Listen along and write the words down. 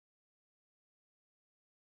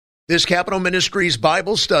This Capitol Ministries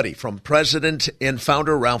Bible study from President and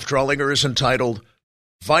founder Ralph Drollinger is entitled,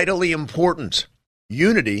 Vitally Important,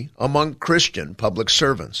 Unity Among Christian Public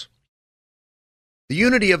Servants. The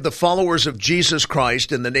unity of the followers of Jesus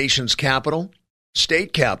Christ in the nation's capital,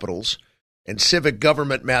 state capitals, and civic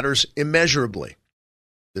government matters immeasurably.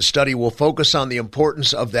 The study will focus on the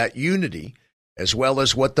importance of that unity as well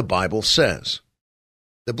as what the Bible says.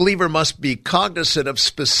 The believer must be cognizant of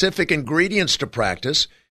specific ingredients to practice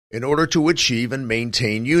in order to achieve and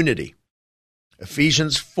maintain unity.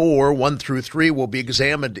 Ephesians 4, 1 through 3 will be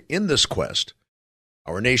examined in this quest.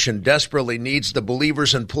 Our nation desperately needs the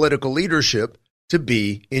believers in political leadership to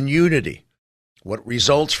be in unity. What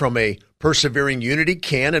results from a persevering unity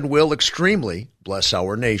can and will extremely bless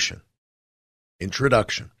our nation.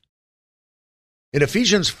 Introduction. In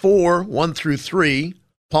Ephesians 4, 1 through 3,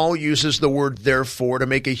 Paul uses the word therefore to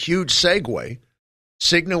make a huge segue,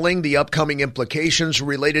 signaling the upcoming implications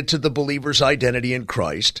related to the believer's identity in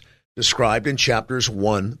Christ, described in chapters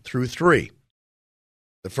 1 through 3.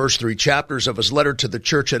 The first 3 chapters of his letter to the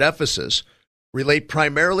church at Ephesus relate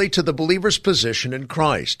primarily to the believer's position in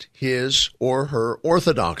Christ, his or her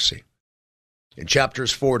orthodoxy. In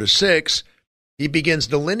chapters 4 to 6, he begins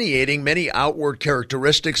delineating many outward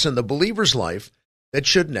characteristics in the believer's life that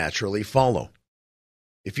should naturally follow.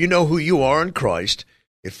 If you know who you are in Christ,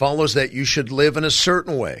 it follows that you should live in a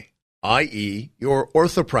certain way, i.e., your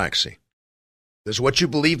orthopraxy. Does what you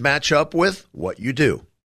believe match up with what you do?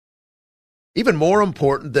 Even more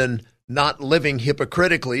important than not living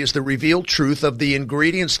hypocritically is the revealed truth of the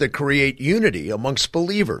ingredients that create unity amongst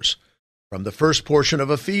believers from the first portion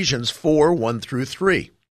of Ephesians 4, 1 through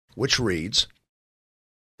 3, which reads,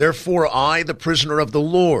 Therefore I, the prisoner of the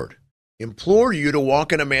Lord, implore you to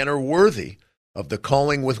walk in a manner worthy of the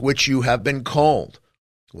calling with which you have been called,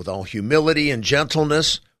 with all humility and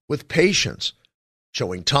gentleness, with patience,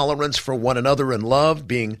 showing tolerance for one another in love,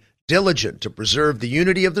 being diligent to preserve the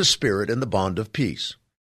unity of the Spirit in the bond of peace.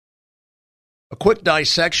 A quick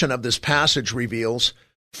dissection of this passage reveals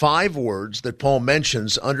 5 words that Paul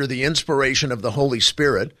mentions under the inspiration of the Holy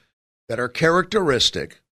Spirit that are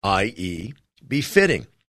characteristic, i.e., befitting,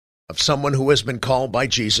 of someone who has been called by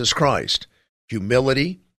Jesus Christ: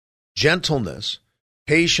 humility, gentleness,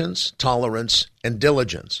 patience, tolerance, and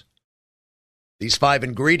diligence. These 5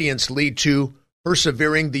 ingredients lead to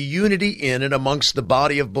persevering the unity in and amongst the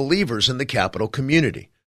body of believers in the capital community.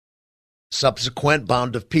 Subsequent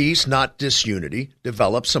bond of peace, not disunity,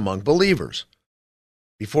 develops among believers.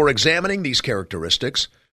 Before examining these characteristics,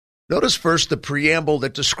 notice first the preamble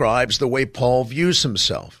that describes the way Paul views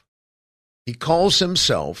himself. He calls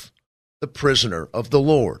himself the prisoner of the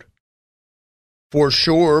Lord. For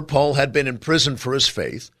sure, Paul had been in prison for his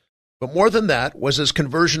faith, but more than that was his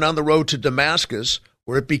conversion on the road to Damascus,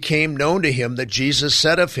 where it became known to him that Jesus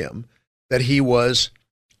said of him that he was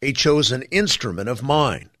a chosen instrument of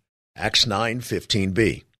mine. Acts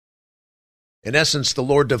 9:15b. In essence, the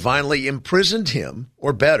Lord divinely imprisoned him,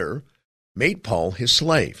 or better, made Paul his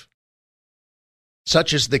slave.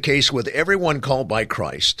 Such is the case with everyone called by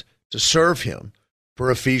Christ to serve him,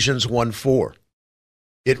 per Ephesians 1:4.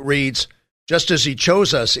 It reads, just as he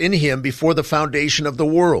chose us in him before the foundation of the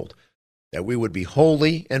world, that we would be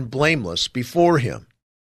holy and blameless before him.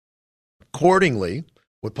 Accordingly,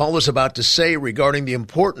 what Paul is about to say regarding the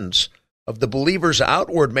importance of the believer's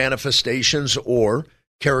outward manifestations or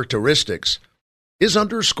characteristics is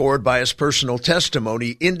underscored by his personal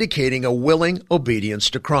testimony indicating a willing obedience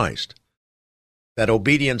to Christ. That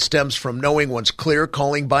obedience stems from knowing one's clear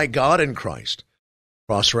calling by God in Christ.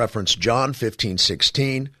 Cross-reference John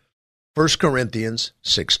 15:16, 1 Corinthians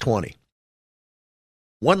 6:20.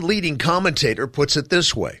 One leading commentator puts it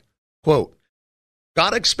this way, quote,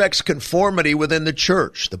 God expects conformity within the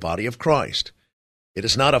church, the body of Christ. It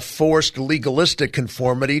is not a forced legalistic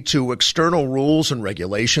conformity to external rules and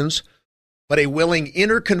regulations, but a willing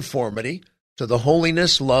inner conformity to the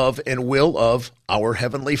holiness, love, and will of our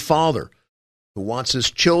Heavenly Father, who wants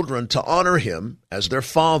his children to honor him as their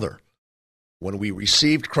Father. When we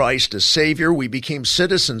received Christ as Savior, we became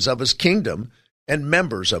citizens of his kingdom and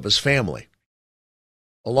members of his family.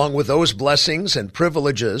 Along with those blessings and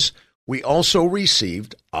privileges, we also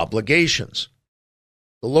received obligations.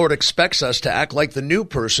 The Lord expects us to act like the new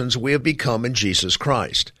persons we have become in Jesus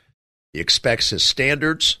Christ. He expects his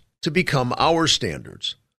standards to become our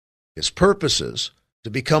standards, his purposes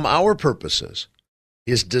to become our purposes,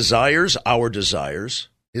 his desires, our desires,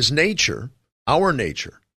 his nature, our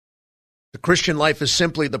nature. The Christian life is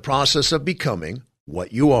simply the process of becoming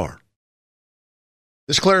what you are.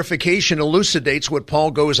 This clarification elucidates what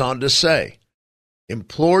Paul goes on to say.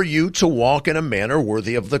 Implore you to walk in a manner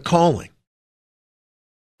worthy of the calling.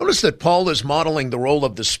 Notice that Paul is modeling the role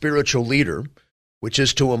of the spiritual leader, which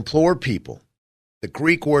is to implore people. The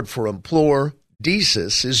Greek word for implore,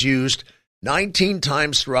 desis, is used 19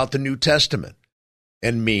 times throughout the New Testament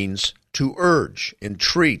and means to urge,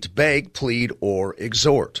 entreat, beg, plead, or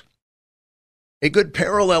exhort. A good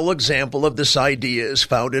parallel example of this idea is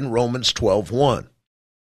found in Romans 12:1.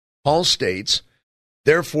 Paul states,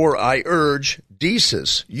 "Therefore I urge,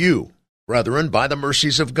 desis, you, brethren, by the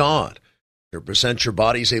mercies of God, to present your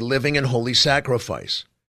bodies a living and holy sacrifice,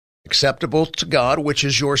 acceptable to God, which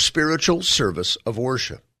is your spiritual service of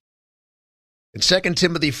worship." In 2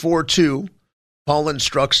 Timothy 4:2, Paul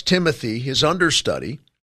instructs Timothy, his understudy,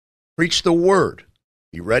 preach the word,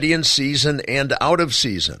 be ready in season and out of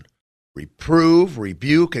season, reprove,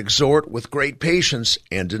 rebuke, exhort with great patience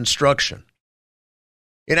and instruction.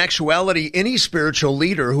 In actuality, any spiritual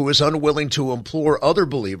leader who is unwilling to implore other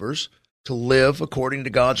believers to live according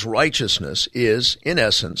to God's righteousness is, in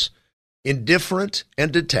essence, indifferent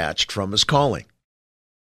and detached from his calling.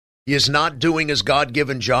 He is not doing his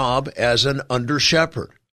God-given job as an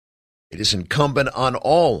under-shepherd. It is incumbent on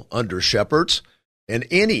all under-shepherds and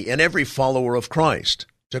any and every follower of Christ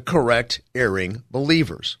to correct erring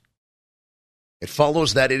believers. It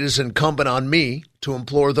follows that it is incumbent on me to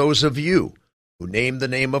implore those of you who name the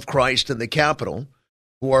name of Christ in the capital,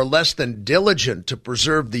 who are less than diligent to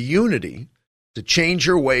preserve the unity, to change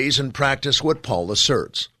your ways and practice what Paul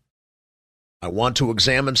asserts. I want to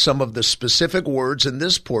examine some of the specific words in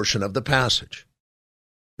this portion of the passage.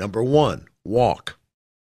 Number 1, walk.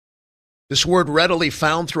 This word, readily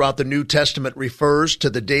found throughout the New Testament, refers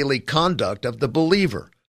to the daily conduct of the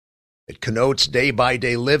believer. It connotes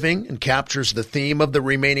day-by-day living and captures the theme of the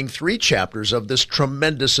remaining 3 chapters of this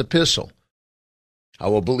tremendous epistle.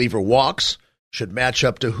 How a believer walks should match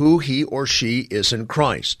up to who he or she is in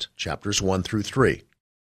Christ, chapters 1 through 3.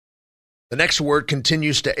 The next word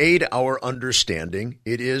continues to aid our understanding.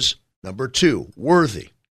 It is, number 2,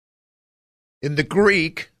 worthy. In the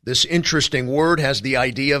Greek, this interesting word has the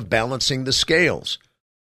idea of balancing the scales.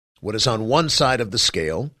 What is on one side of the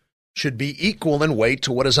scale should be equal in weight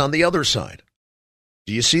to what is on the other side.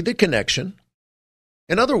 Do you see the connection?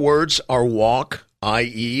 In other words, our walk,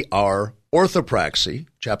 i.e. our orthopraxy,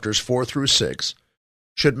 chapters 4 through 6,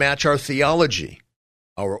 should match our theology,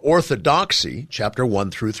 our orthodoxy, chapter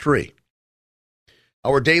 1 through 3.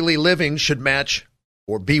 Our daily living should match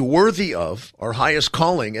or be worthy of our highest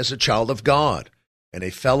calling as a child of God and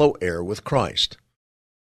a fellow heir with Christ.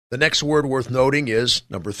 The next word worth noting is,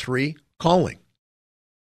 number 3, calling.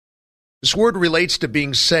 This word relates to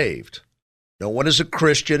being saved. No one is a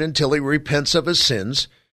Christian until he repents of his sins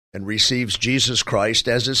and receives Jesus Christ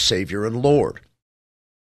as his Savior and Lord.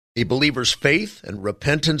 A believer's faith and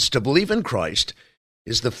repentance to believe in Christ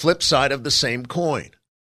is the flip side of the same coin,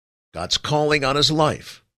 God's calling on his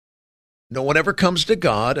life. No one ever comes to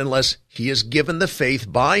God unless he is given the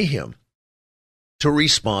faith by him to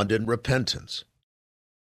respond in repentance,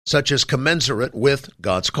 such as commensurate with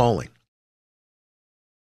God's calling.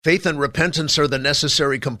 Faith and repentance are the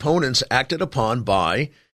necessary components acted upon by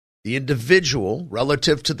the individual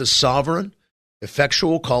relative to the sovereign,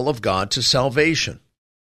 effectual call of God to salvation.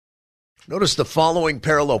 Notice the following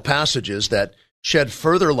parallel passages that shed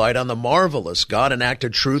further light on the marvelous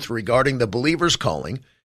God-enacted truth regarding the believer's calling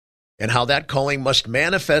and how that calling must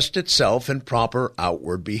manifest itself in proper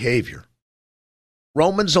outward behavior.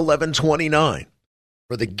 Romans 11:29,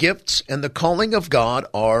 for the gifts and the calling of God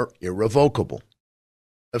are irrevocable.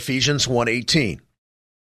 Ephesians 1:18,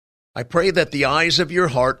 I pray that the eyes of your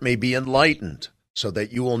heart may be enlightened, so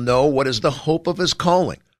that you will know what is the hope of his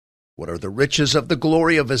calling, what are the riches of the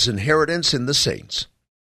glory of his inheritance in the saints.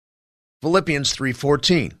 Philippians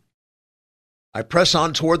 3:14, I press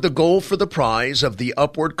on toward the goal for the prize of the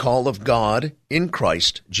upward call of God in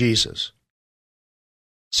Christ Jesus.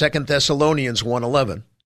 2 Thessalonians 1:11,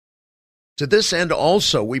 to this end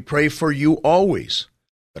also we pray for you always,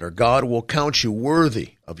 that our God will count you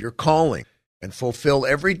worthy of your calling and fulfill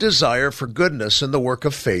every desire for goodness in the work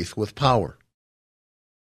of faith with power.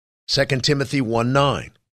 2 Timothy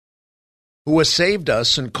 1:9, who has saved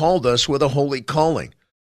us and called us with a holy calling,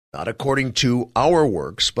 not according to our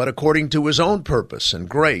works, but according to his own purpose and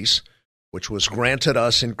grace, which was granted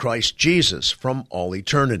us in Christ Jesus from all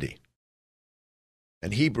eternity.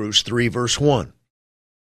 And Hebrews 3, verse 1,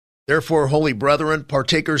 therefore, holy brethren,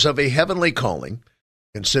 partakers of a heavenly calling,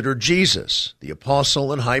 consider Jesus, the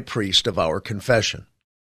apostle and high priest of our confession.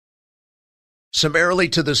 Summarily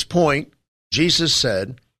to this point, Jesus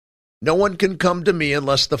said, no one can come to me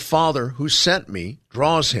unless the Father who sent me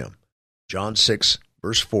draws him. John 6,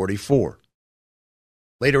 verse 44.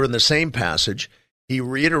 Later in the same passage, he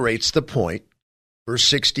reiterates the point, Verse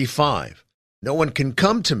 65, no one can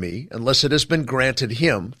come to me unless it has been granted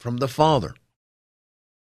him from the Father.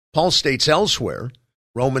 Paul states elsewhere,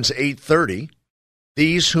 Romans 8:30,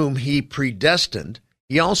 these whom he predestined,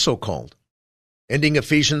 he also called. Ending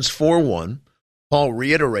Ephesians 4:1, Paul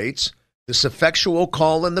reiterates this effectual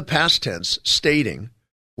call in the past tense, stating,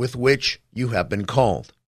 with which you have been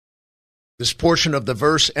called. This portion of the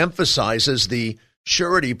verse emphasizes the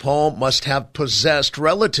surety Paul must have possessed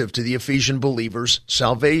relative to the Ephesian believers'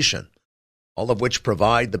 salvation, all of which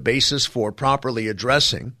provide the basis for properly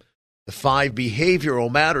addressing the 5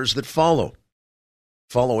 behavioral matters that follow.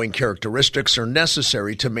 Following characteristics are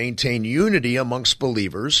necessary to maintain unity amongst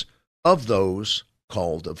believers of those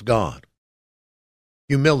called of God.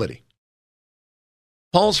 Humility.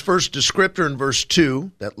 Paul's first descriptor in verse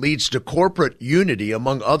 2 that leads to corporate unity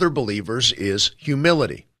among other believers is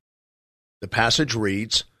humility. The passage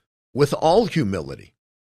reads, with all humility.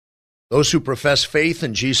 Those who profess faith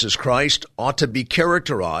in Jesus Christ ought to be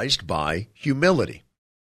characterized by humility.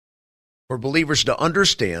 For believers to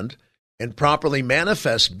understand and properly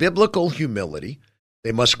manifest biblical humility,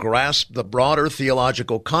 they must grasp the broader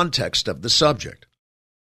theological context of the subject.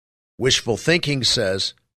 Wishful thinking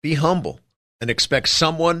says, be humble and expect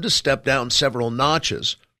someone to step down several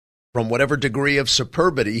notches from whatever degree of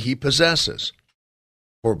superbity he possesses.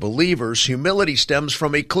 For believers, humility stems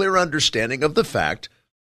from a clear understanding of the fact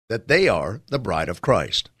that they are the bride of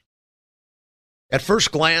Christ. At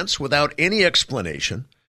first glance, without any explanation,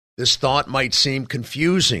 this thought might seem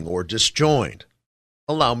confusing or disjoined.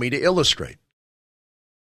 Allow me to illustrate.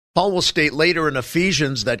 Paul will state later in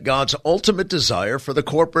Ephesians that God's ultimate desire for the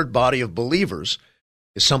corporate body of believers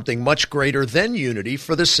is something much greater than unity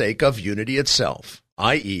for the sake of unity itself,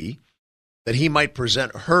 i.e., that he might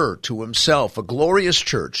present her to himself, a glorious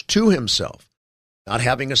church to himself, not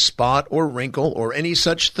having a spot or wrinkle or any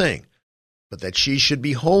such thing, but that she should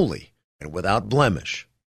be holy and without blemish.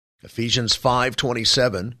 Ephesians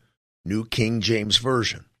 5:27, New King James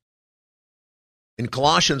Version. In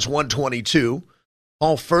Colossians 1:22,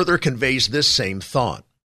 Paul further conveys this same thought.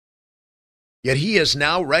 Yet he has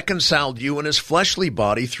now reconciled you in his fleshly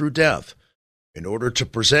body through death, in order to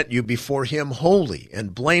present you before him holy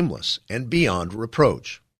and blameless and beyond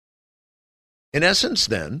reproach. In essence,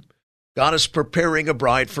 then, God is preparing a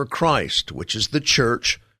bride for Christ, which is the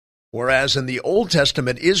church, whereas in the Old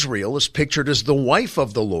Testament, Israel is pictured as the wife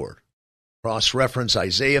of the Lord. Cross-reference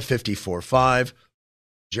Isaiah 54:5,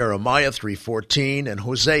 Jeremiah 3:14, and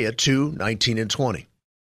Hosea 2:19 and 20.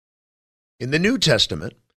 In the New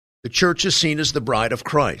Testament, the church is seen as the bride of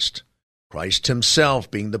Christ, Christ himself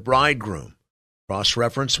being the bridegroom.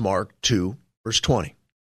 Cross-reference Mark 2, verse 20.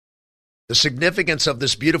 The significance of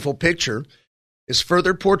this beautiful picture is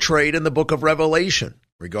further portrayed in the book of Revelation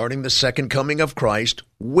regarding the second coming of Christ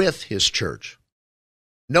with his church.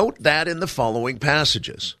 Note that in the following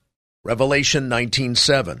passages. Revelation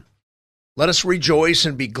 19:7. Let us rejoice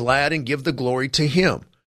and be glad and give the glory to him,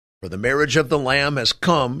 for the marriage of the Lamb has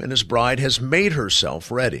come and his bride has made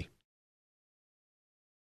herself ready.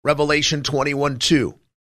 Revelation 21:2.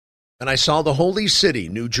 And I saw the holy city,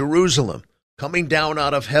 New Jerusalem, coming down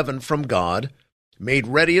out of heaven from God, made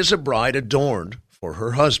ready as a bride adorned for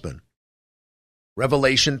her husband.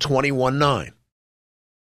 Revelation 21:9.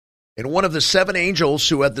 And one of the 7 angels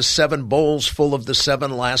who had the 7 bowls full of the 7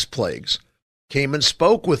 last plagues came and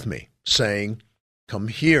spoke with me, saying, Come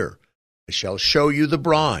here, I shall show you the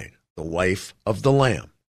bride, the wife of the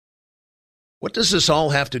Lamb. What does this all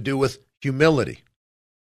have to do with humility?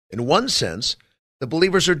 In one sense, the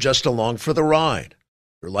believers are just along for the ride.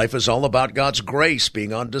 Their life is all about God's grace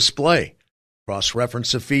being on display.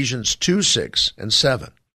 Cross-reference Ephesians 2:6 and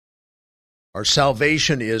 7. Our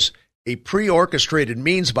salvation is a pre-orchestrated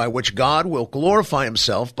means by which God will glorify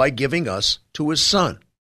himself by giving us to his Son.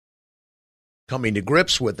 Coming to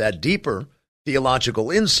grips with that deeper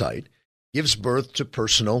theological insight gives birth to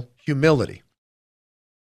personal humility.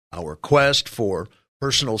 Our quest for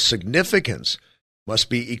personal significance must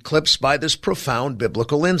be eclipsed by this profound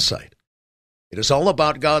biblical insight. It is all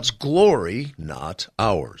about God's glory, not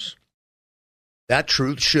ours. That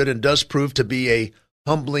truth should and does prove to be a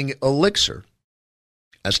humbling elixir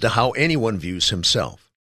as to how anyone views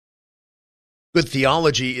himself. Good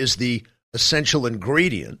theology is the essential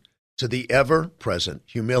ingredient to the ever-present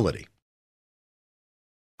humility.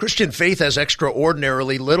 Christian faith has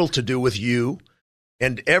extraordinarily little to do with you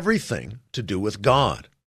and everything to do with God.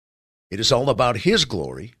 It is all about his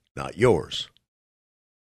glory, not yours.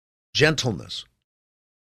 Gentleness.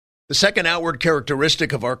 The second outward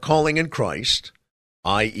characteristic of our calling in Christ,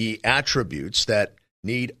 i.e., attributes that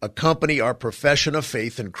need accompany our profession of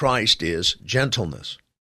faith in Christ, is gentleness.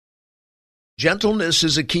 Gentleness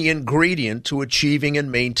is a key ingredient to achieving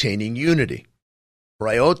and maintaining unity.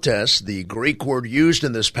 Priotes, the Greek word used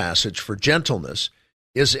in this passage for gentleness,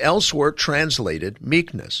 is elsewhere translated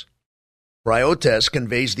meekness. Priotes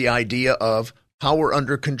conveys the idea of power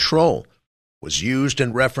under control, was used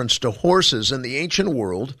in reference to horses in the ancient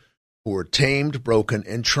world who were tamed, broken,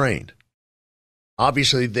 and trained.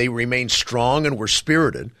 Obviously, they remained strong and were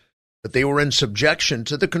spirited, but they were in subjection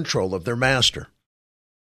to the control of their master.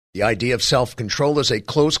 The idea of self-control is a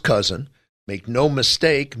close cousin. Make no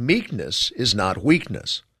mistake, meekness is not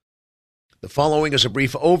weakness. The following is a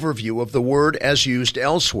brief overview of the word as used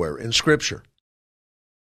elsewhere in Scripture.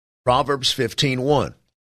 Proverbs 15:1.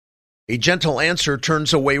 A gentle answer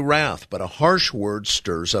turns away wrath, but a harsh word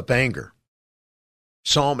stirs up anger.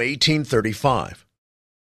 Psalm 18:35.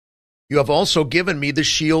 You have also given me the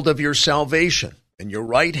shield of your salvation, and your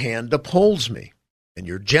right hand upholds me, and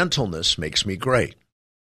your gentleness makes me great.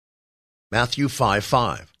 Matthew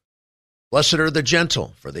 5:5. Blessed are the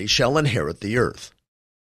gentle, for they shall inherit the earth.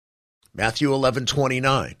 Matthew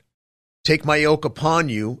 11:29. Take my yoke upon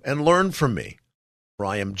you and learn from me, for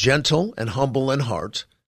I am gentle and humble in heart,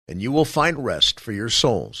 and you will find rest for your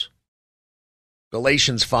souls.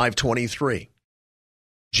 Galatians 5:23.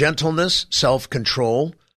 Gentleness,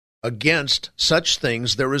 self-control, against such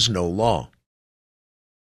things there is no law.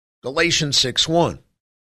 Galatians 6:1.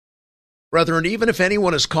 Brethren, even if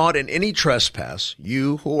anyone is caught in any trespass,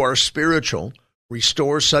 you who are spiritual,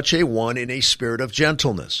 restore such a one in a spirit of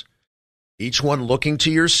gentleness, each one looking to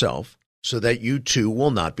yourself, so that you too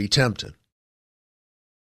will not be tempted.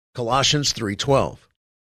 Colossians 3:12.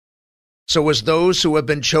 So as those who have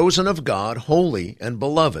been chosen of God, holy and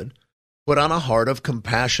beloved, put on a heart of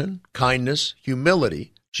compassion, kindness,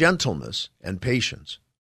 humility, gentleness, and patience.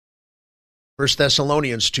 1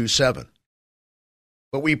 Thessalonians 2:7.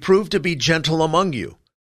 But we prove to be gentle among you,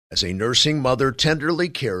 as a nursing mother tenderly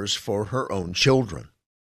cares for her own children.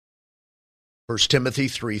 1 Timothy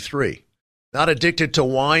 3:3. Not addicted to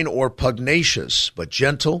wine or pugnacious, but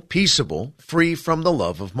gentle, peaceable, free from the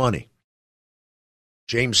love of money.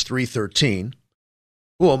 James 3:13.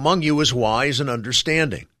 Who among you is wise and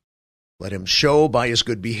understanding? Let him show by his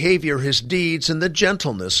good behavior his deeds in the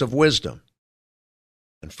gentleness of wisdom.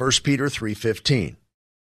 And 1 Peter 3:15.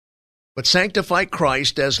 But sanctify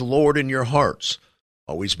Christ as Lord in your hearts,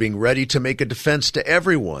 always being ready to make a defense to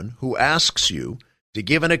everyone who asks you to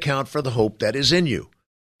give an account for the hope that is in you,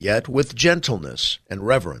 yet with gentleness and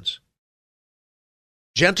reverence.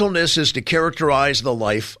 Gentleness is to characterize the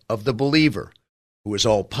life of the believer, who is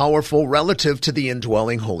all-powerful relative to the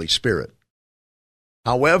indwelling Holy Spirit.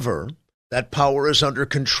 However, that power is under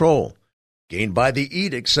control, gained by the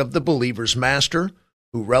edicts of the believer's master,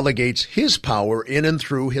 who relegates his power in and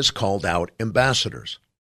through his called-out ambassadors.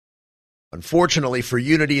 Unfortunately for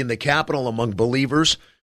unity in the capital among believers,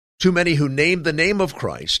 too many who name the name of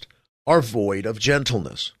Christ are void of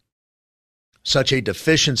gentleness. Such a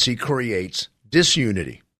deficiency creates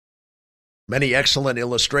disunity. Many excellent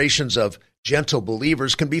illustrations of gentle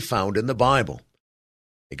believers can be found in the Bible.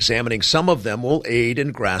 Examining some of them will aid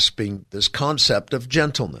in grasping this concept of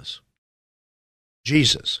gentleness.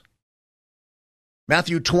 Jesus.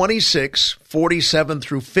 Matthew 26:47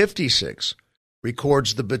 through 56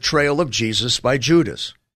 records the betrayal of Jesus by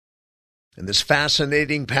Judas. In this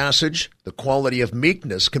fascinating passage, the quality of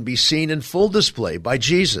meekness can be seen in full display by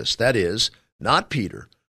Jesus, that is, not Peter,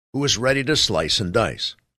 who is ready to slice and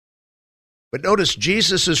dice. But notice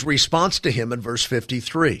Jesus' response to him in verse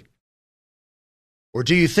 53. Or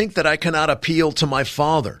do you think that I cannot appeal to my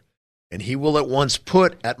Father, and he will at once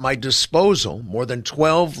put at my disposal more than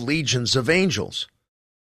 12 legions of angels?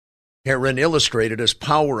 Herein illustrated as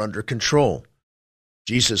power under control.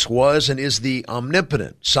 Jesus was and is the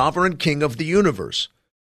omnipotent, sovereign King of the universe,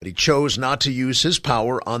 but he chose not to use his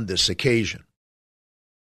power on this occasion.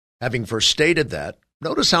 Having first stated that,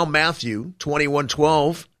 notice how Matthew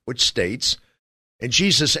 21:12, which states, And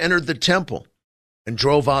Jesus entered the temple and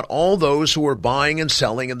drove out all those who were buying and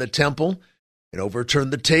selling in the temple, and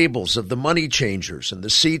overturned the tables of the money changers and the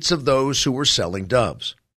seats of those who were selling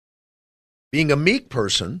doves. Being a meek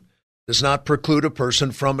person does not preclude a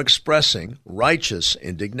person from expressing righteous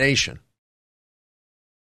indignation.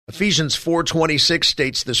 Ephesians 4:26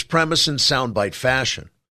 states this premise in soundbite fashion.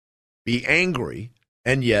 Be angry,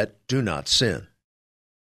 and yet do not sin.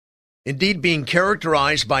 Indeed, being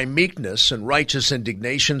characterized by meekness and righteous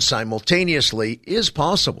indignation simultaneously is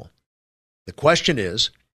possible. The question is,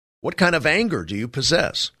 what kind of anger do you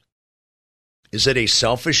possess? Is it a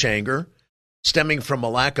selfish anger, stemming from a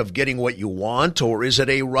lack of getting what you want, or is it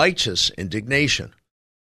a righteous indignation?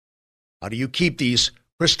 How do you keep these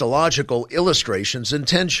Christological illustrations in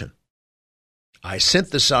tension? I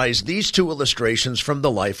synthesize these two illustrations from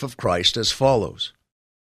the life of Christ as follows.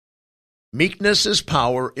 Meekness is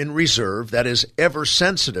power in reserve that is ever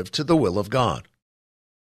sensitive to the will of God.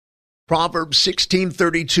 Proverbs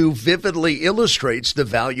 16:32 vividly illustrates the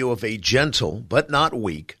value of a gentle, but not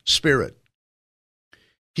weak, spirit.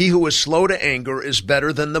 He who is slow to anger is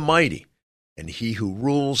better than the mighty, and he who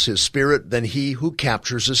rules his spirit than he who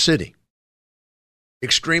captures a city.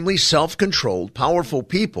 Extremely self-controlled, powerful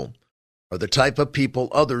people are the type of people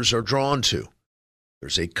others are drawn to.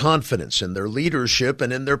 There's a confidence in their leadership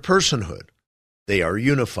and in their personhood. They are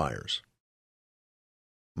unifiers.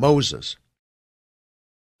 Moses.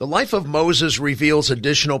 The life of Moses reveals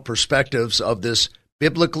additional perspectives of this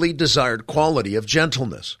biblically desired quality of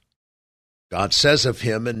gentleness. God says of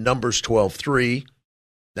him in Numbers 12:3,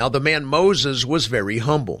 "Now the man Moses was very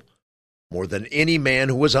humble, more than any man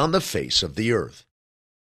who was on the face of the earth."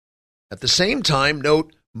 At the same time,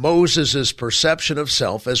 note Moses' perception of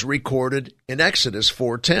self as recorded in Exodus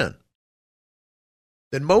 4:10.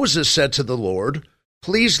 Then Moses said to the Lord,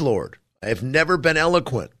 "Please, Lord, I have never been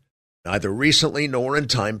eloquent, neither recently nor in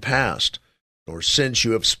time past, nor since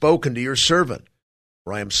you have spoken to your servant,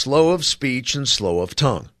 for I am slow of speech and slow of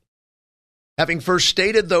tongue." Having first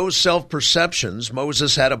stated those self-perceptions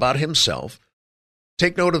Moses had about himself,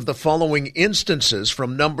 take note of the following instances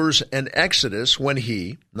from Numbers and Exodus when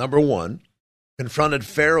he, number 1, confronted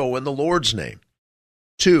Pharaoh in the Lord's name.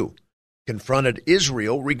 2, confronted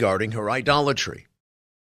Israel regarding her idolatry.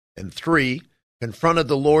 And 3, confronted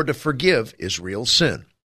the Lord to forgive Israel's sin.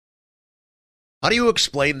 How do you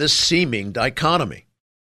explain this seeming dichotomy?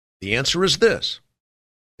 The answer is this.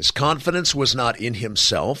 His confidence was not in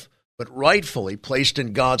himself, but rightfully placed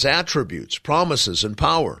in God's attributes, promises, and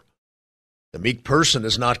power. The meek person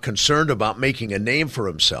is not concerned about making a name for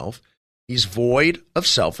himself. He's void of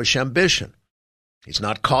selfish ambition. He's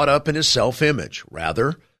not caught up in his self-image.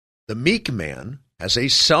 Rather, the meek man has a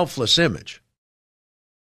selfless image.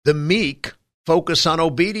 The meek focus on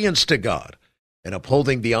obedience to God and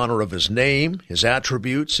upholding the honor of his name, his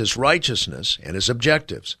attributes, his righteousness, and his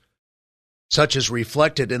objectives. Such is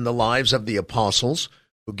reflected in the lives of the apostles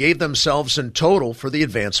who gave themselves in total for the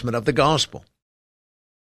advancement of the gospel.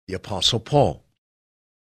 The Apostle Paul.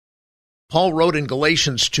 Paul wrote in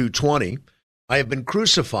Galatians 2:20, "I have been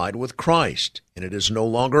crucified with Christ, and it is no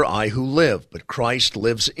longer I who live, but Christ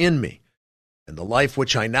lives in me. And the life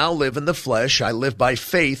which I now live in the flesh, I live by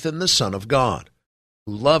faith in the Son of God,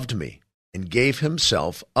 who loved me and gave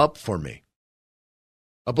himself up for me."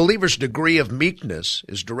 A believer's degree of meekness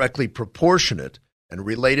is directly proportionate and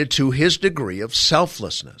related to his degree of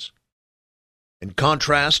selflessness. In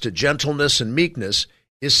contrast to gentleness and meekness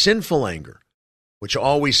is sinful anger, which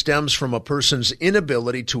always stems from a person's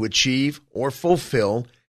inability to achieve or fulfill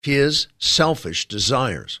his selfish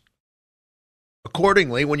desires.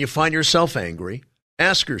 Accordingly, when you find yourself angry,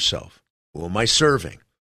 ask yourself, who am I serving?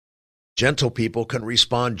 Gentle people can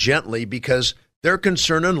respond gently because their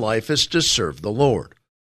concern in life is to serve the Lord.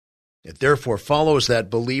 It therefore follows that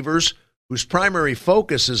believers whose primary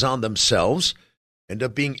focus is on themselves end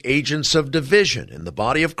up being agents of division in the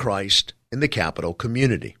body of Christ in the capital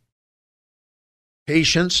community.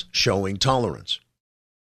 Patience showing tolerance.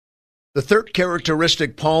 The third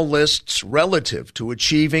characteristic Paul lists relative to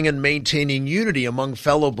achieving and maintaining unity among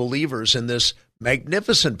fellow believers in this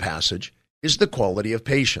magnificent passage is the quality of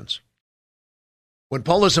patience. When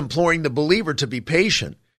Paul is imploring the believer to be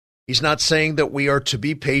patient, he's not saying that we are to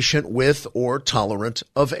be patient with or tolerant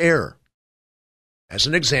of error. As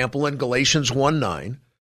an example, in Galatians 1:9,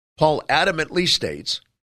 Paul adamantly states,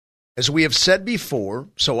 "As we have said before,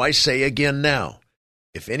 so I say again now,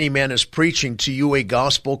 if any man is preaching to you a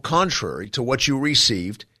gospel contrary to what you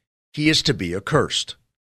received, he is to be accursed."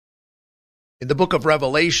 In the book of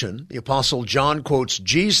Revelation, the Apostle John quotes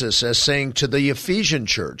Jesus as saying to the Ephesian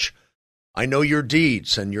church, "I know your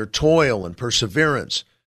deeds and your toil and perseverance,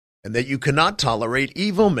 and that you cannot tolerate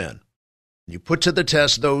evil men. You put to the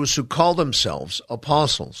test those who call themselves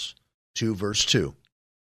apostles." 2 verse 2.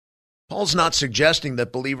 Paul's not suggesting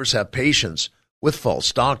that believers have patience with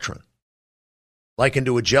false doctrine. Likened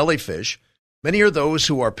to a jellyfish, many are those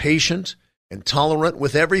who are patient and tolerant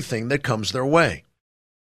with everything that comes their way.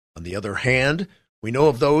 On the other hand, we know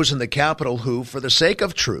of those in the capital who, for the sake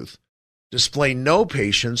of truth, display no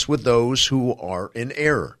patience with those who are in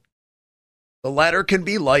error. The latter can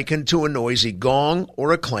be likened to a noisy gong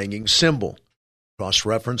or a clanging cymbal.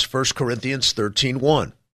 Cross-reference 1 Corinthians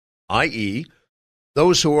 13:1, i.e.,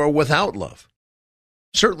 those who are without love.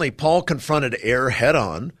 Certainly, Paul confronted error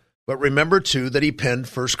head-on, but remember, too, that he penned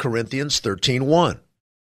 1 Corinthians 13:1.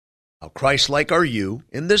 How Christ-like are you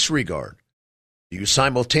in this regard? Do you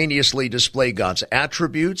simultaneously display God's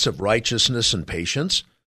attributes of righteousness and patience?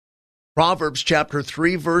 Proverbs chapter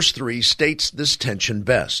 3, verse 3 states this tension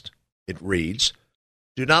best. It reads,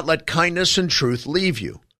 "Do not let kindness and truth leave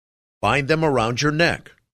you. Bind them around your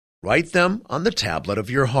neck. Write them on the tablet of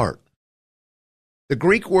your heart." The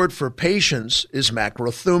Greek word for patience is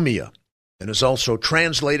makrothumia, and is also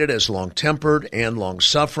translated as long-tempered and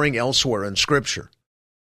long-suffering elsewhere in Scripture.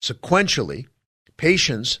 Sequentially,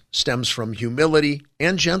 patience stems from humility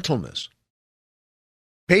and gentleness.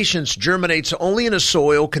 Patience germinates only in a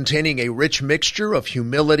soil containing a rich mixture of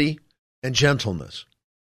humility and gentleness.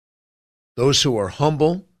 Those who are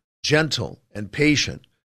humble, gentle, and patient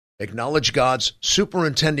acknowledge God's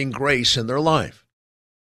superintending grace in their life.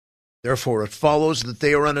 Therefore, it follows that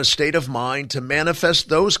they are in a state of mind to manifest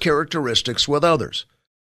those characteristics with others,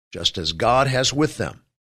 just as God has with them.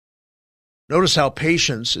 Notice how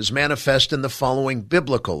patience is manifest in the following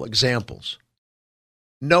biblical examples.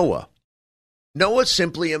 Noah. Noah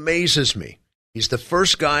simply amazes me. He's the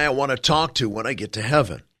first guy I want to talk to when I get to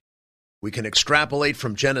heaven. We can extrapolate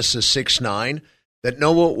from Genesis 6:9 that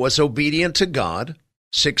Noah was obedient to God,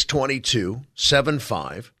 6:22,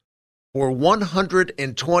 7:5, for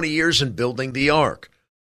 120 years in building the ark.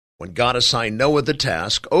 When God assigned Noah the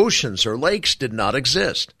task, oceans or lakes did not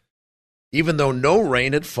exist. Even though no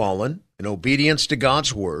rain had fallen, in obedience to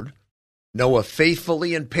God's word, Noah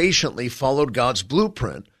faithfully and patiently followed God's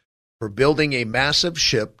blueprint for building a massive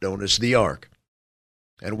ship known as the ark.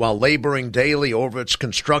 And while laboring daily over its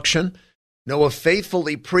construction, Noah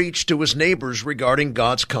faithfully preached to his neighbors regarding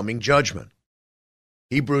God's coming judgment.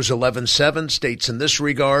 Hebrews 11:7 states in this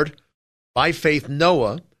regard, "By faith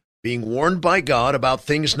Noah, being warned by God about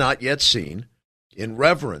things not yet seen, in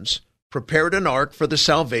reverence, prepared an ark for the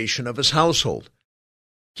salvation of his household."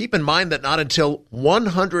 Keep in mind that not until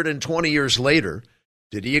 120 years later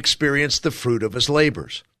did he experience the fruit of his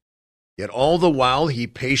labors. Yet all the while he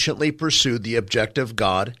patiently pursued the objective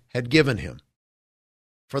God had given him.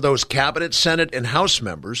 For those cabinet, senate, and House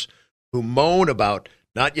members who moan about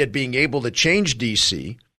not yet being able to change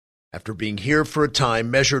D.C., after being here for a time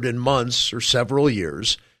measured in months or several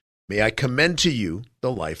years, may I commend to you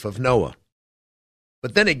the life of Noah.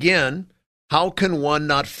 But then again, how can one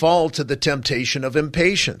not fall to the temptation of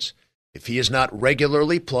impatience if he is not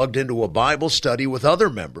regularly plugged into a Bible study with other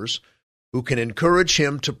members who can encourage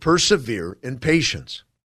him to persevere in patience?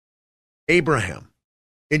 Abraham.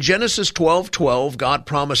 In Genesis 12:12, God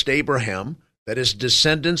promised Abraham that his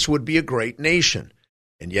descendants would be a great nation,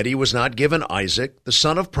 and yet he was not given Isaac, the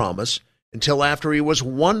son of promise, until after he was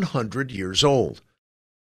 100 years old.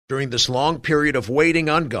 During this long period of waiting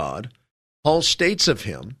on God, Paul states of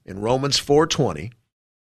him in Romans 4:20,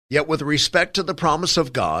 "Yet with respect to the promise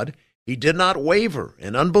of God, he did not waver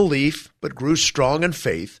in unbelief, but grew strong in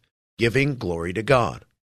faith, giving glory to God."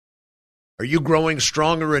 Are you growing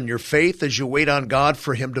stronger in your faith as you wait on God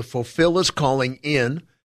for him to fulfill his calling in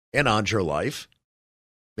and on your life?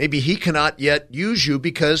 Maybe he cannot yet use you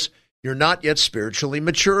because you're not yet spiritually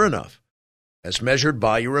mature enough, as measured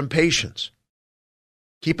by your impatience.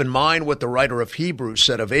 Keep in mind what the writer of Hebrews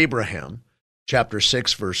said of Abraham, chapter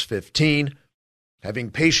 6, verse 15,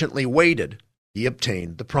 "Having patiently waited, he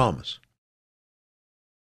obtained the promise."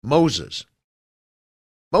 Moses.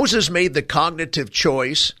 Moses made the cognitive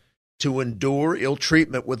choice to endure ill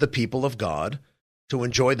treatment with the people of God, to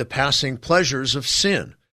enjoy the passing pleasures of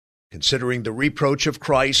sin, considering the reproach of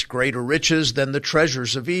Christ greater riches than the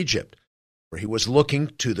treasures of Egypt, where he was looking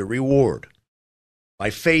to the reward. By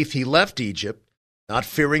faith he left Egypt, not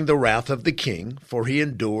fearing the wrath of the king, for he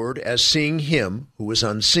endured as seeing him who is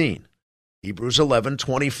unseen. Hebrews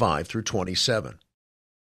 11:25 through 27.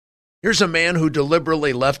 Here's a man who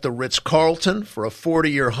deliberately left the Ritz-Carlton for a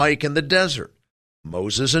 40-year hike in the desert.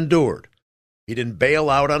 Moses endured. He didn't bail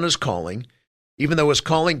out on his calling, even though his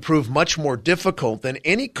calling proved much more difficult than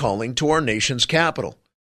any calling to our nation's capital.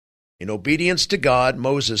 In obedience to God,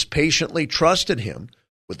 Moses patiently trusted him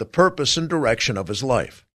with the purpose and direction of his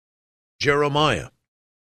life. Jeremiah.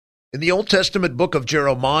 In the Old Testament book of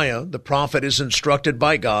Jeremiah, the prophet is instructed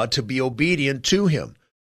by God to be obedient to him,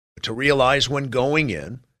 but to realize when going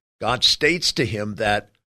in, God states to him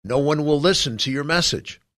that no one will listen to your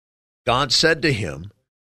message. God said to him,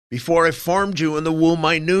 "Before I formed you in the womb,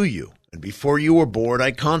 I knew you, and before you were born,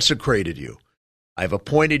 I consecrated you. I have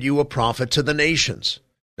appointed you a prophet to the nations.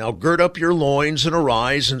 Now gird up your loins and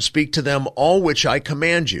arise and speak to them all which I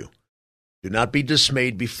command you. Do not be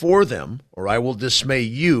dismayed before them, or I will dismay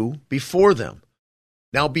you before them.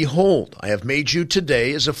 Now behold, I have made you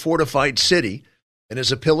today as a fortified city, and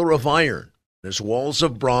as a pillar of iron, and as walls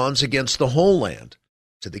of bronze against the whole land,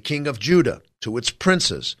 to the king of Judah, to its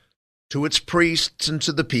princes, to its priests and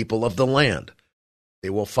to the people of the land. They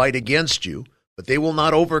will fight against you, but they will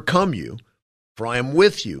not overcome you, for I am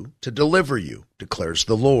with you to deliver you, declares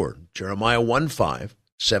the Lord. Jeremiah 1:5,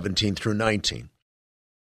 17 through 19.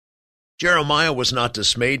 Jeremiah was not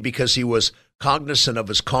dismayed because he was cognizant of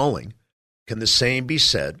his calling. Can the same be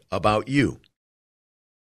said about you?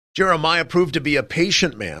 Jeremiah proved to be a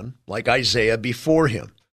patient man, like Isaiah before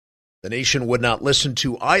him. The nation would not listen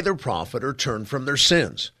to either prophet or turn from their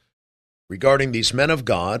sins. Regarding these men of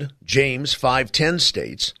God, James 5:10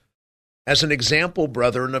 states, "As an example,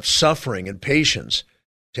 brethren, of suffering and patience,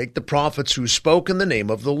 take the prophets who spoke in the name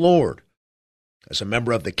of the Lord. As a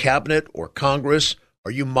member of the cabinet or Congress,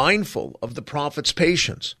 are you mindful of the prophets'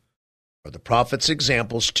 patience? Are the prophets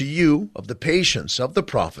examples to you of the patience of the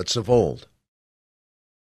prophets of old?"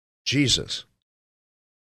 Jesus.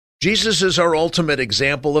 Jesus is our ultimate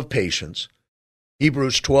example of patience.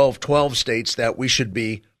 Hebrews 12:12 states that we should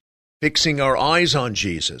be fixing our eyes on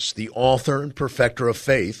Jesus, the author and perfecter of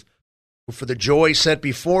faith, who for the joy set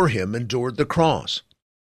before him endured the cross,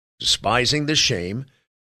 despising the shame,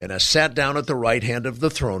 and has sat down at the right hand of the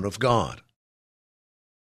throne of God.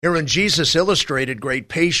 Herein Jesus illustrated great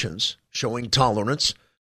patience, showing tolerance,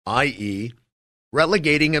 i.e.,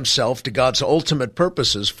 relegating himself to God's ultimate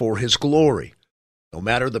purposes for his glory, no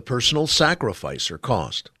matter the personal sacrifice or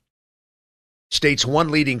cost. States one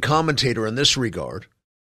leading commentator in this regard,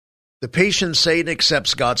 "The patient Satan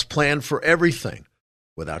accepts God's plan for everything,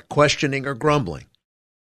 without questioning or grumbling.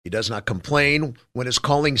 He does not complain when his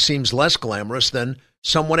calling seems less glamorous than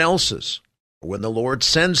someone else's, or when the Lord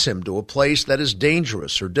sends him to a place that is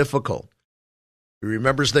dangerous or difficult. He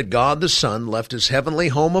remembers that God the Son left his heavenly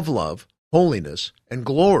home of love, holiness, and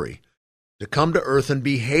glory to come to earth and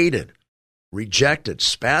be hated, rejected,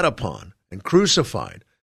 spat upon, and crucified,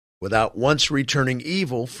 without once returning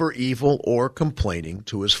evil for evil or complaining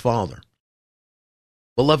to his Father."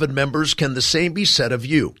 Beloved members, can the same be said of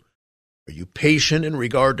you? Are you patient in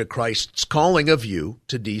regard to Christ's calling of you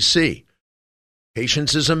to DC?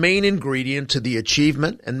 Patience is a main ingredient to the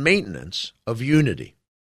achievement and maintenance of unity.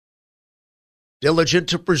 Diligent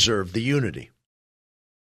to preserve the unity.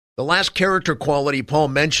 The last character quality Paul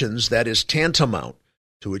mentions that is tantamount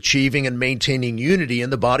to achieving and maintaining unity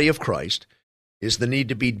in the body of Christ is the need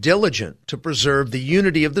to be diligent to preserve the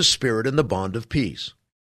unity of the Spirit in the bond of peace.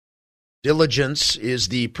 Diligence is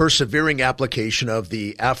the persevering application of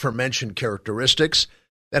the aforementioned characteristics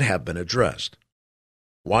that have been addressed.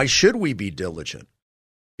 Why should we be diligent?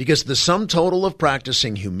 Because the sum total of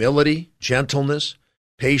practicing humility, gentleness,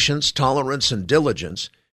 patience, tolerance, and diligence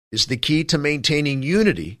is the key to maintaining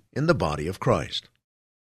unity in the body of Christ.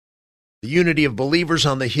 The unity of believers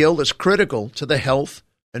on the hill is critical to the health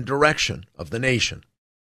and direction of the nation.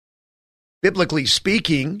 Biblically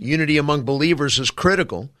speaking, unity among believers is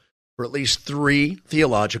critical for at least three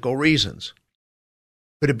theological reasons.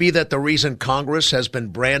 Could it be that the reason Congress has been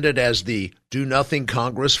branded as the do-nothing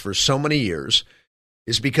Congress for so many years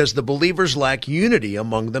is because the believers lack unity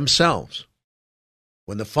among themselves?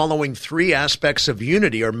 When the following three aspects of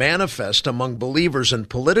unity are manifest among believers in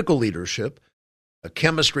political leadership, a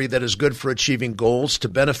chemistry that is good for achieving goals to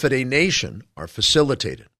benefit a nation are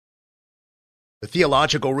facilitated. The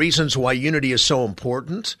theological reasons why unity is so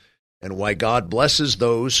important and why God blesses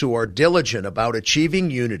those who are diligent about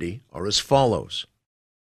achieving unity are as follows.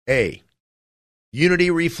 A. Unity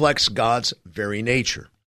reflects God's very nature.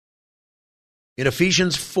 In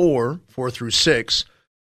Ephesians 4 through 6,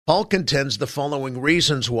 Paul contends the following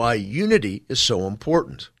reasons why unity is so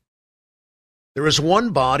important. There is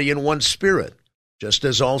one body and one Spirit, just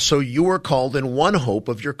as also you are called in one hope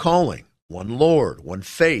of your calling, one Lord, one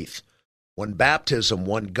faith, one baptism,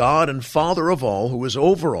 one God and Father of all, who is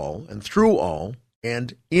over all and through all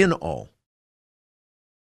and in all.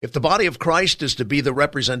 If the body of Christ is to be the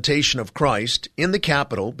representation of Christ in the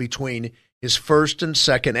capital between his first and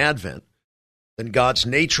second advent, then God's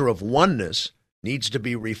nature of oneness needs to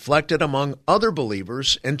be reflected among other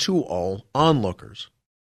believers and to all onlookers.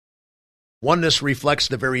 Oneness reflects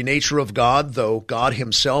the very nature of God, though God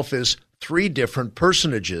himself is three different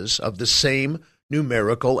personages of the same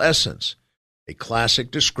numerical essence, a classic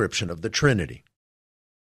description of the Trinity.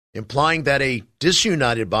 Implying that a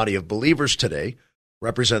disunited body of believers today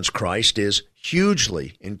represents Christ is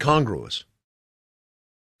hugely incongruous.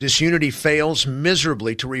 Disunity fails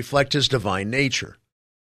miserably to reflect his divine nature.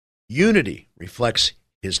 Unity reflects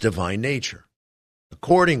his divine nature.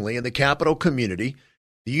 Accordingly, in the capital community,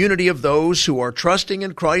 the unity of those who are trusting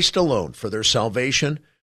in Christ alone for their salvation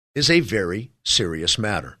is a very serious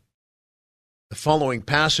matter. The following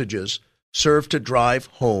passages serve to drive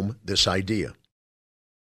home this idea.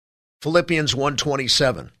 Philippians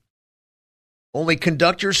 1:27, Only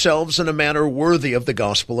conduct yourselves in a manner worthy of the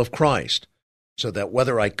gospel of Christ, so that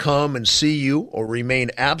whether I come and see you or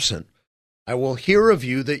remain absent, I will hear of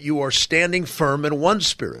you that you are standing firm in one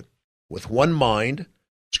spirit, with one mind,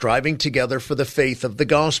 striving together for the faith of the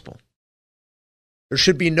gospel. There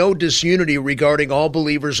should be no disunity regarding all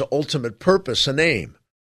believers' ultimate purpose and aim.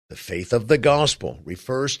 The faith of the gospel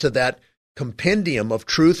refers to that compendium of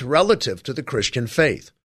truth relative to the Christian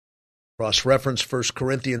faith. Cross-reference 1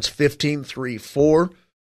 Corinthians 15:3-4,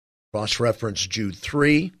 cross-reference Jude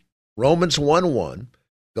 3, Romans 1:1,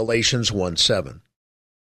 Galatians 1:7.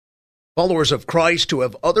 Followers of Christ who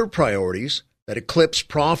have other priorities that eclipse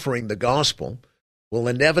proffering the gospel will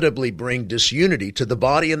inevitably bring disunity to the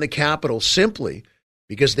body in the capital simply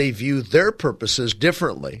because they view their purposes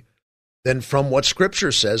differently than from what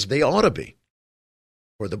Scripture says they ought to be.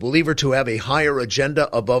 For the believer to have a higher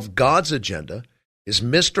agenda above God's agenda is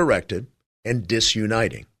misdirected and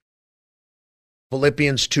disuniting.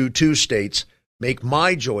 Philippians 2:2 states, "Make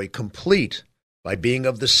my joy complete by being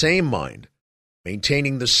of the same mind,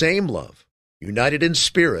 maintaining the same love, united in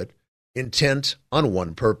spirit, intent on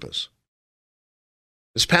one purpose."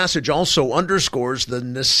 This passage also underscores the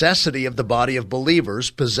necessity of the body of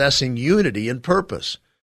believers possessing unity in purpose,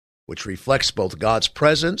 which reflects both God's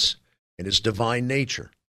presence and his divine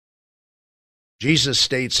nature. Jesus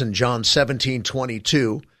states in John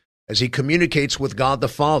 17:22, as he communicates with God the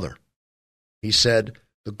Father, he said,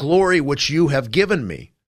 "The glory which you have given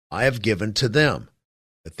me, I have given to them,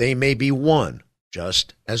 that they may be one,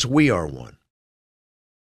 just as we are one."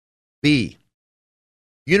 B.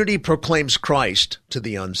 Unity proclaims Christ to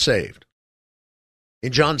the unsaved.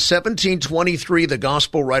 In John 17:23, the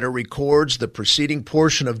gospel writer records the preceding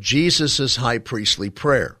portion of Jesus' high priestly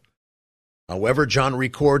prayer. However, John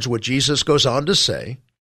records what Jesus goes on to say,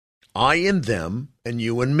 "I in them and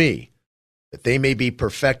you in me, that they may be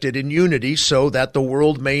perfected in unity, so that the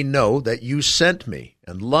world may know that you sent me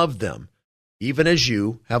and loved them, even as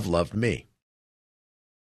you have loved me."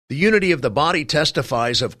 The unity of the body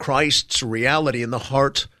testifies of Christ's reality in the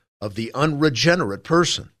heart of the unregenerate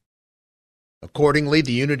person. Accordingly,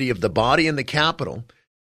 the unity of the body in the capital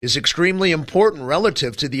is extremely important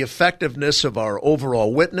relative to the effectiveness of our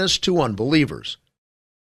overall witness to unbelievers.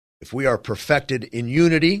 If we are perfected in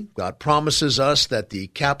unity, God promises us that the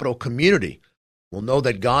capital community will know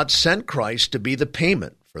that God sent Christ to be the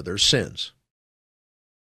payment for their sins.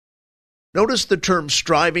 Notice the term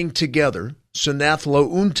striving together,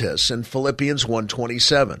 synathlountes, in Philippians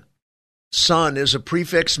 1:27. Son is a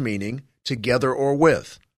prefix meaning together or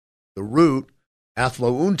with. The root,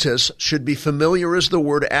 athlountes, should be familiar as the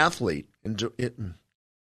word athlete.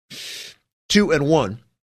 2 and 1.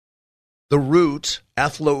 The root,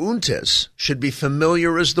 athlountes, should be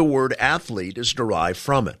familiar as the word athlete is derived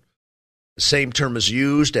from it. The same term is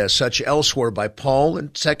used as such elsewhere by Paul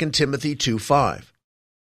in 2 Timothy 2:5.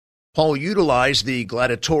 Paul utilized the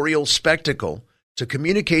gladiatorial spectacle to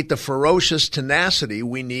communicate the ferocious tenacity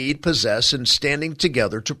we need possess in standing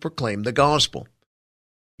together to proclaim the gospel.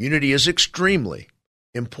 Unity is extremely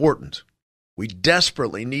important. We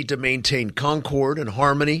desperately need to maintain concord and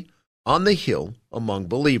harmony on the hill among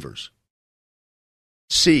believers.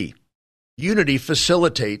 C. Unity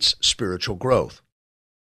facilitates spiritual growth.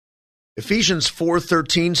 Ephesians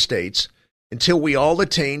 4:13 states, "Until we all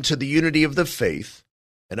attain to the unity of the faith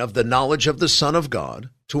and of the knowledge of the Son of God,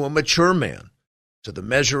 to a mature man, to the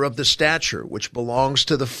measure of the stature which belongs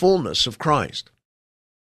to the fullness of Christ."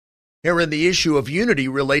 Herein, the issue of unity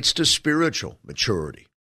relates to spiritual maturity.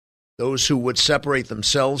 Those who would separate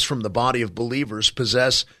themselves from the body of believers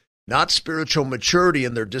possess not spiritual maturity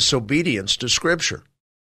in their disobedience to Scripture.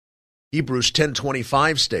 Hebrews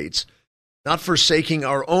 10:25 states, "Not forsaking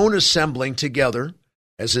our own assembling together,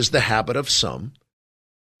 as is the habit of some."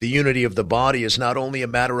 The unity of the body is not only a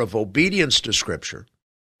matter of obedience to Scripture,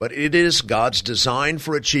 but it is God's design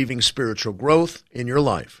for achieving spiritual growth in your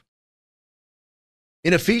life.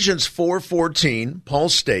 In Ephesians 4:14, Paul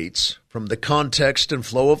states, from the context and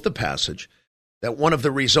flow of the passage, that one of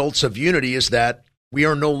the results of unity is that we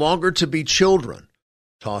are no longer to be children,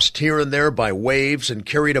 tossed here and there by waves and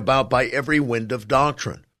carried about by every wind of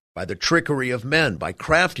doctrine, by the trickery of men, by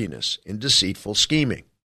craftiness in deceitful scheming.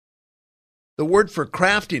 The word for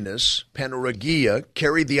craftiness, panorrhagia,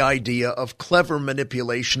 carried the idea of clever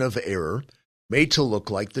manipulation of error made to look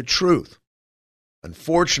like the truth.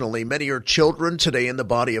 Unfortunately, many are children today in the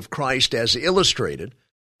body of Christ, as illustrated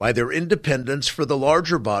by their independence for the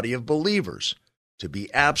larger body of believers. To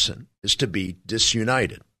be absent is to be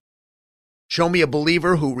disunited. Show me a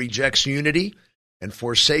believer who rejects unity and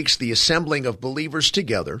forsakes the assembling of believers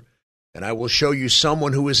together, and I will show you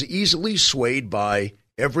someone who is easily swayed by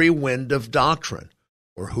every wind of doctrine,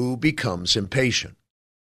 or who becomes impatient.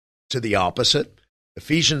 To the opposite,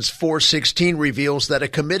 Ephesians 4:16 reveals that a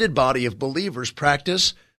committed body of believers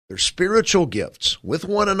practice their spiritual gifts with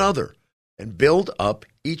one another and build up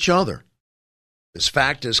each other. This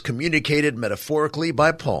fact is communicated metaphorically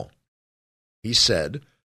by Paul. He said,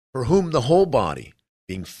 "For whom the whole body,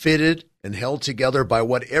 being fitted and held together by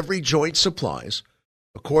what every joint supplies,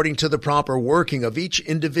 according to the proper working of each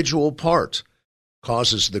individual part,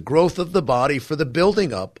 causes the growth of the body for the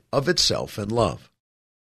building up of itself in love."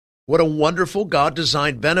 What a wonderful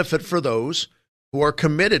God-designed benefit for those who are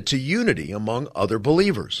committed to unity among other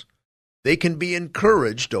believers. They can be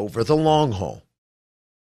encouraged over the long haul.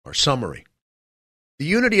 Our summary. The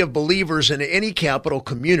unity of believers in any capital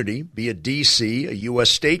community, be it D.C., a U.S.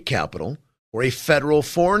 state capital, or a federal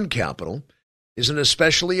foreign capital, is an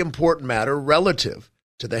especially important matter relative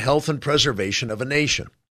to the health and preservation of a nation.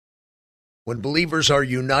 When believers are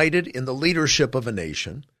united in the leadership of a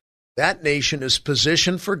nation, that nation is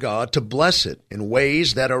positioned for God to bless it in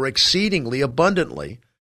ways that are exceedingly abundantly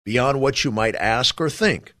beyond what you might ask or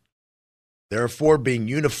think. Therefore, being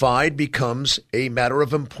unified becomes a matter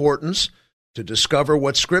of importance to discover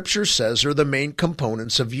what Scripture says are the main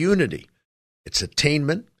components of unity, its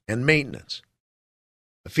attainment and maintenance.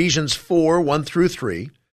 Ephesians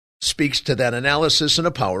 4:1-3 speaks to that analysis in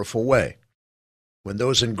a powerful way. When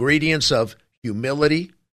those ingredients of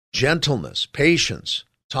humility, gentleness, patience,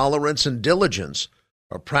 tolerance, and diligence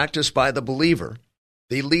are practiced by the believer,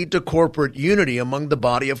 they lead to corporate unity among the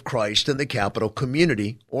body of Christ in the capital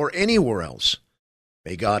community or anywhere else.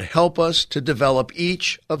 May God help us to develop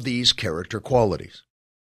each of these character qualities.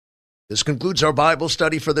 This concludes our Bible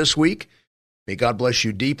study for this week. May God bless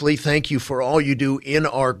you deeply. Thank you for all you do in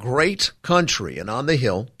our great country and on the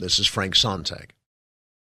Hill. This is Frank Sontag.